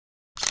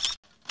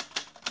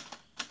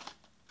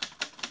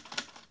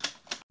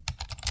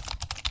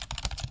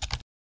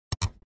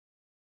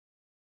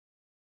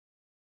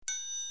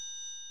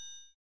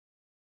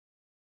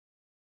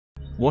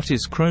What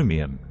is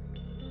chromium?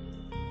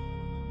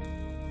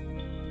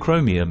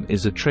 Chromium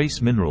is a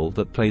trace mineral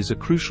that plays a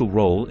crucial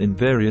role in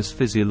various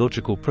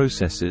physiological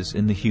processes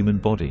in the human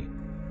body.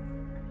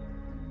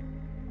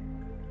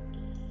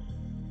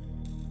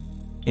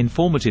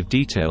 Informative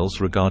details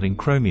regarding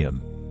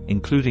chromium,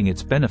 including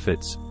its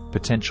benefits,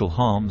 potential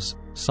harms,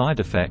 side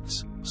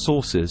effects,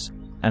 sources,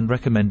 and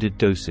recommended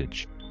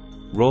dosage.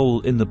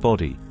 Role in the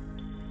body.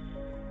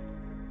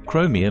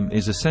 Chromium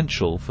is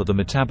essential for the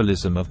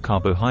metabolism of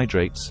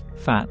carbohydrates,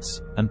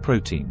 fats, and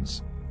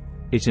proteins.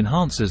 It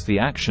enhances the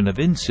action of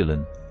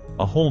insulin,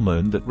 a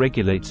hormone that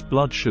regulates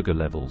blood sugar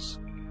levels.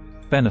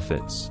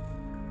 Benefits.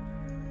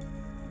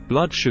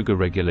 Blood sugar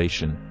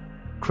regulation.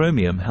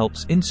 Chromium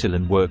helps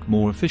insulin work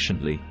more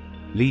efficiently,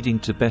 leading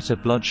to better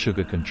blood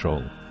sugar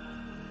control.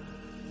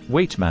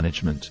 Weight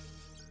management.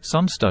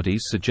 Some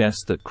studies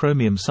suggest that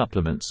chromium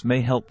supplements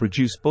may help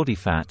reduce body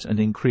fat and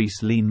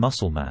increase lean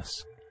muscle mass.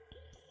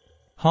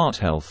 Heart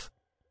health.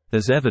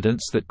 There's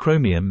evidence that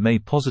chromium may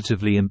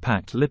positively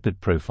impact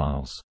lipid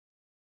profiles.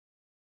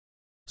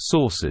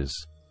 Sources.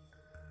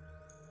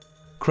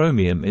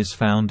 Chromium is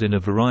found in a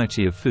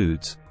variety of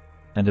foods,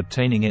 and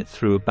obtaining it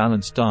through a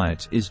balanced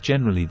diet is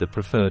generally the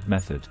preferred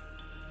method.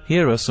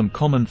 Here are some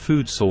common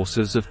food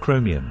sources of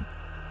chromium.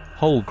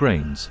 Whole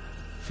grains.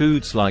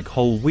 Foods like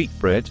whole wheat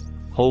bread,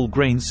 whole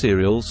grain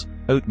cereals,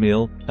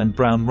 oatmeal, and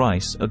brown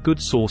rice are good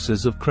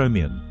sources of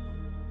chromium.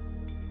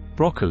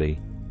 Broccoli.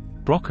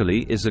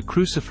 Broccoli is a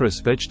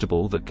cruciferous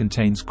vegetable that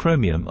contains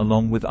chromium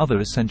along with other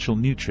essential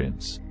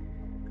nutrients.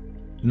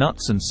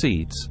 Nuts and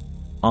seeds.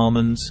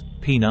 Almonds,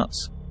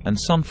 peanuts, and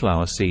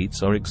sunflower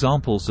seeds are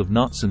examples of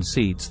nuts and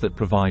seeds that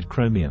provide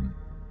chromium.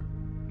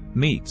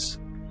 Meats.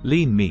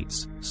 Lean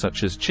meats,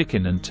 such as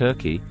chicken and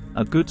turkey,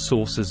 are good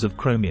sources of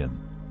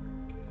chromium.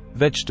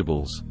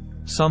 Vegetables.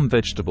 Some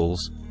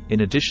vegetables,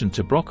 in addition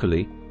to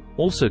broccoli,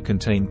 also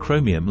contain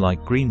chromium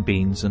like green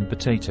beans and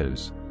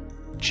potatoes.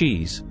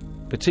 Cheese,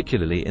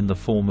 particularly in the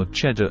form of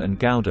cheddar and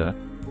Gouda,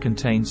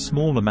 contains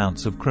small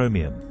amounts of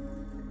chromium.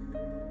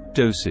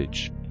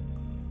 Dosage.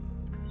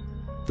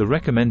 The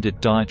recommended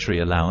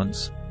dietary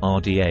allowance,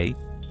 RDA,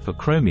 for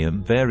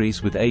chromium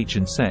varies with age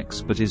and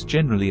sex but is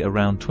generally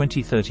around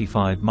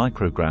 20-35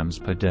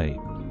 micrograms per day.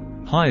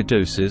 Higher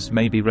doses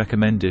may be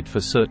recommended for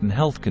certain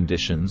health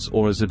conditions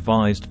or as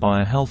advised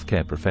by a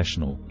healthcare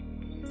professional.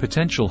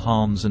 Potential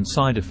harms and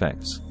side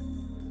effects.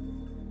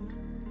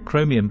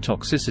 Chromium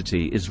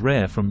toxicity is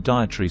rare from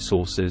dietary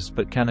sources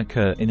but can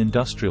occur in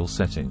industrial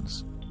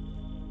settings.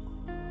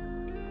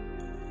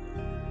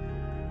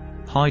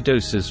 High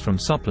doses from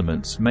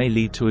supplements may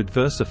lead to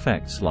adverse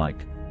effects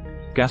like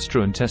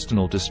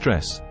gastrointestinal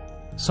distress.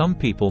 Some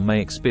people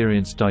may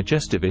experience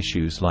digestive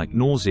issues like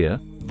nausea,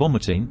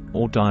 vomiting,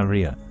 or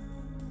diarrhea.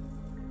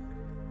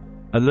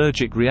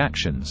 Allergic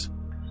reactions.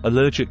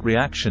 Allergic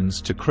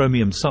reactions to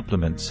chromium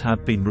supplements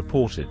have been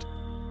reported.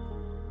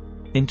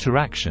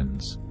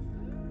 Interactions.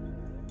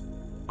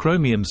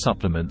 Chromium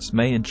supplements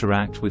may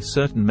interact with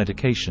certain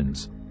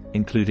medications,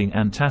 including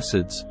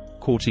antacids,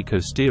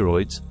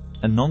 corticosteroids,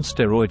 and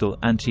nonsteroidal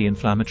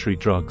anti-inflammatory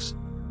drugs,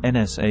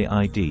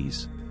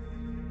 NSAIDs.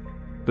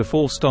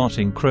 Before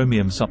starting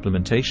chromium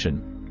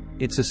supplementation,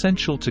 it's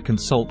essential to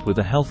consult with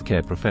a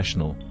healthcare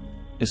professional,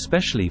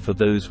 especially for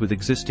those with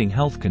existing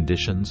health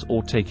conditions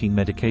or taking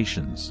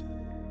medications.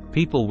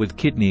 People with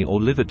kidney or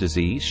liver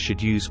disease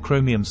should use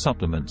chromium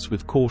supplements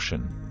with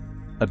caution.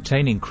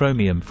 Obtaining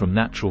chromium from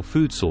natural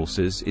food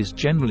sources is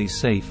generally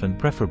safe and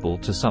preferable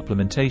to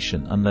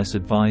supplementation unless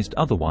advised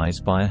otherwise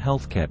by a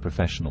healthcare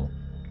professional.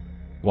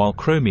 While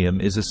chromium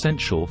is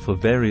essential for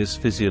various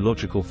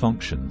physiological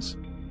functions,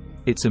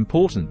 it's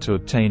important to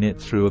obtain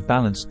it through a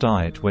balanced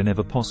diet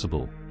whenever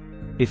possible.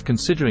 If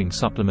considering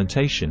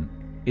supplementation,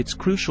 it's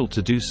crucial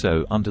to do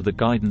so under the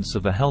guidance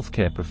of a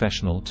healthcare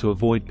professional to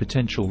avoid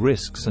potential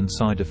risks and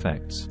side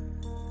effects.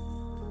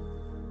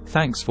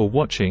 Thanks for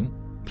watching.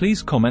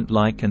 Please comment,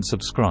 like, and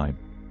subscribe.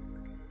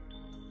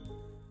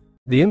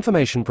 The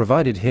information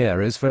provided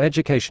here is for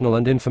educational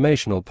and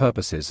informational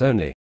purposes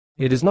only.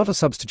 It is not a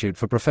substitute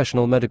for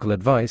professional medical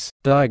advice,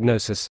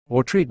 diagnosis,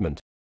 or treatment.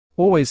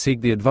 Always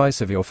seek the advice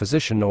of your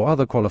physician or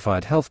other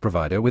qualified health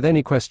provider with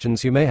any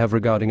questions you may have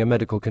regarding a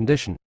medical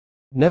condition.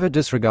 Never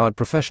disregard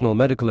professional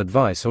medical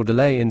advice or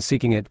delay in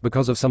seeking it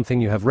because of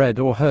something you have read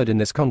or heard in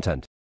this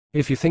content.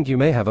 If you think you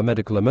may have a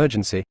medical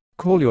emergency,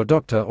 call your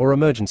doctor or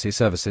emergency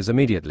services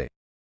immediately.